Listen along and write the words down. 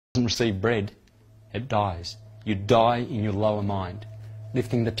receive bread, it dies. You die in your lower mind.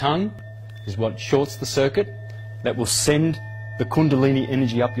 Lifting the tongue is what shorts the circuit that will send the Kundalini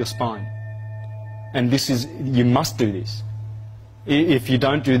energy up your spine. And this is, you must do this. If you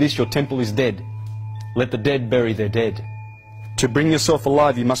don't do this, your temple is dead. Let the dead bury their dead. To bring yourself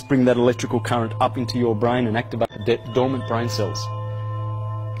alive, you must bring that electrical current up into your brain and activate the dormant brain cells.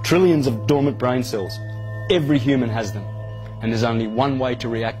 Trillions of dormant brain cells. Every human has them. And there's only one way to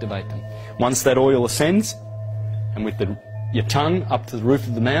reactivate them. Once that oil ascends, and with your tongue up to the roof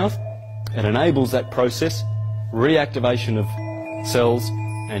of the mouth, it enables that process, reactivation of cells,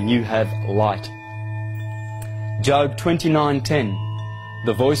 and you have light. Job 29:10.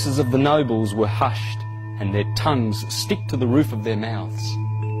 The voices of the nobles were hushed, and their tongues stick to the roof of their mouths.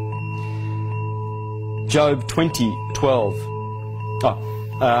 Job 20:12.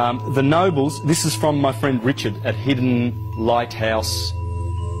 The nobles, this is from my friend Richard at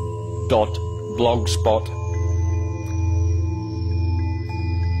hiddenlighthouse.blogspot.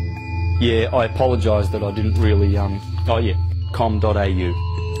 Yeah, I apologise that I didn't really, com.au.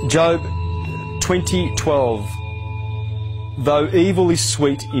 Job 20:12. Though evil is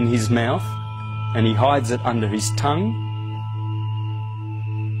sweet in his mouth, and he hides it under his tongue,